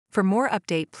For more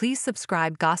update, please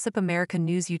subscribe Gossip America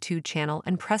News YouTube channel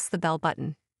and press the bell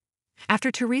button.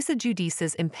 After Teresa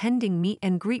Giudice's impending meet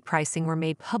and greet pricing were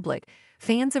made public,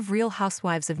 fans of Real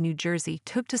Housewives of New Jersey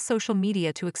took to social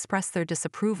media to express their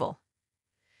disapproval.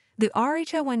 The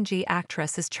RHONJ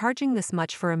actress is charging this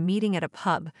much for a meeting at a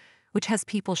pub, which has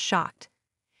people shocked.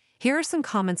 Here are some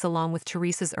comments along with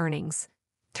Teresa's earnings.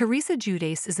 Teresa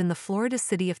Giudice is in the Florida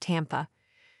city of Tampa.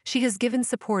 She has given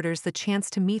supporters the chance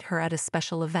to meet her at a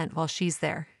special event while she's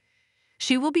there.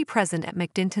 She will be present at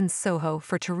McDinton's Soho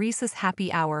for Teresa's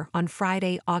Happy Hour on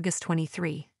Friday, August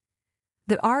 23.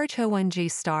 The RHONJ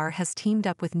star has teamed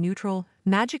up with Neutral,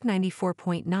 Magic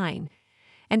 94.9,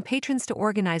 and patrons to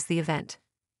organize the event.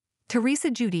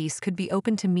 Teresa Giudice could be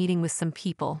open to meeting with some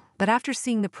people, but after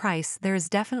seeing the price, there is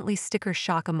definitely sticker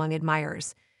shock among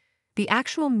admirers. The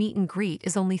actual meet and greet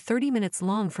is only 30 minutes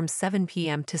long from 7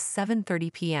 p.m. to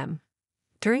 7:30 p.m.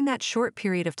 During that short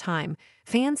period of time,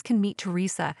 fans can meet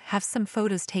Teresa, have some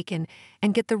photos taken,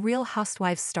 and get the Real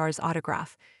Housewives star's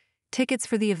autograph. Tickets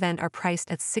for the event are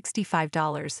priced at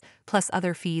 $65, plus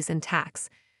other fees and tax.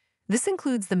 This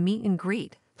includes the meet and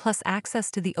greet, plus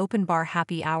access to the open bar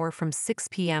happy hour from 6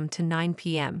 p.m. to 9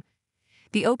 p.m.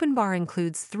 The open bar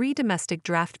includes 3 domestic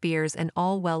draft beers and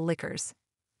all well liquors.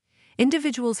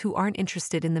 Individuals who aren't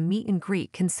interested in the meet and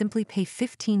greet can simply pay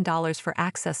 $15 for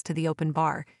access to the open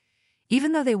bar.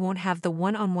 Even though they won't have the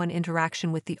one-on-one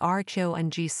interaction with the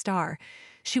RHONJ star,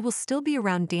 she will still be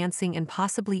around dancing and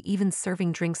possibly even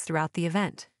serving drinks throughout the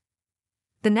event.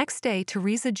 The next day,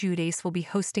 Teresa Giudice will be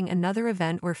hosting another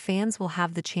event where fans will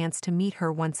have the chance to meet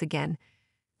her once again.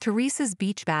 Teresa's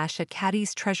Beach Bash at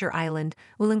Caddy's Treasure Island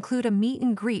will include a meet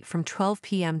and greet from 12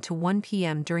 p.m. to 1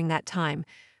 p.m. During that time,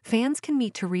 fans can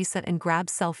meet Teresa and grab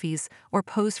selfies or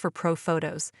pose for pro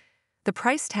photos. The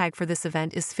price tag for this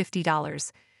event is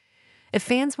 $50. If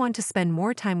fans want to spend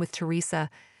more time with Teresa,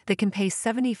 they can pay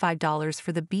 $75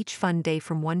 for the beach fun day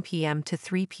from 1 p.m. to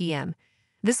 3 p.m.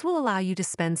 This will allow you to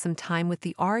spend some time with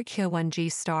the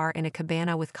RHONJ star in a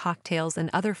cabana with cocktails and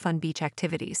other fun beach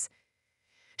activities.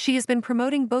 She has been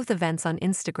promoting both events on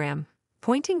Instagram,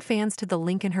 pointing fans to the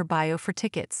link in her bio for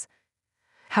tickets.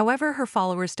 However, her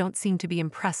followers don't seem to be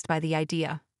impressed by the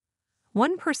idea.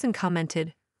 One person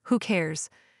commented, "Who cares?"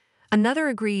 Another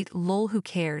agreed, "Lol, who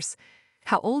cares?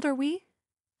 How old are we?"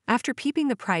 After peeping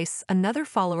the price, another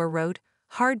follower wrote,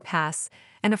 "Hard pass,"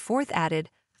 and a fourth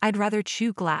added, "I'd rather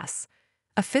chew glass."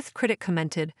 A fifth critic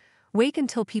commented, "Wait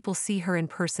until people see her in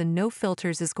person, no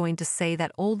filters is going to say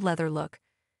that old leather look."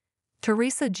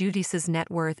 Teresa Giudice's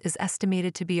net worth is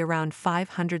estimated to be around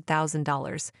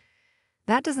 $500,000.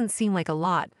 That doesn't seem like a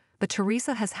lot, but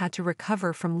Teresa has had to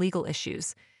recover from legal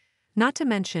issues. Not to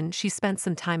mention, she spent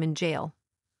some time in jail.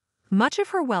 Much of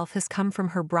her wealth has come from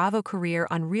her Bravo career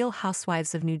on Real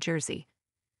Housewives of New Jersey.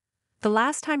 The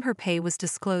last time her pay was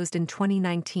disclosed in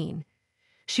 2019,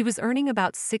 she was earning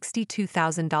about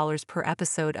 $62,000 per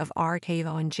episode of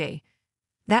RHONJ.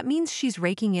 That means she's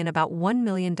raking in about $1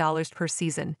 million per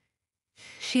season.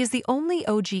 She is the only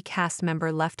OG cast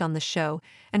member left on the show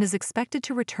and is expected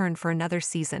to return for another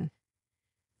season.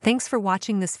 Thanks for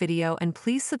watching this video, and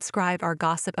please subscribe our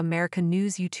Gossip America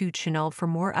News YouTube channel for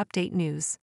more update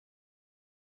news.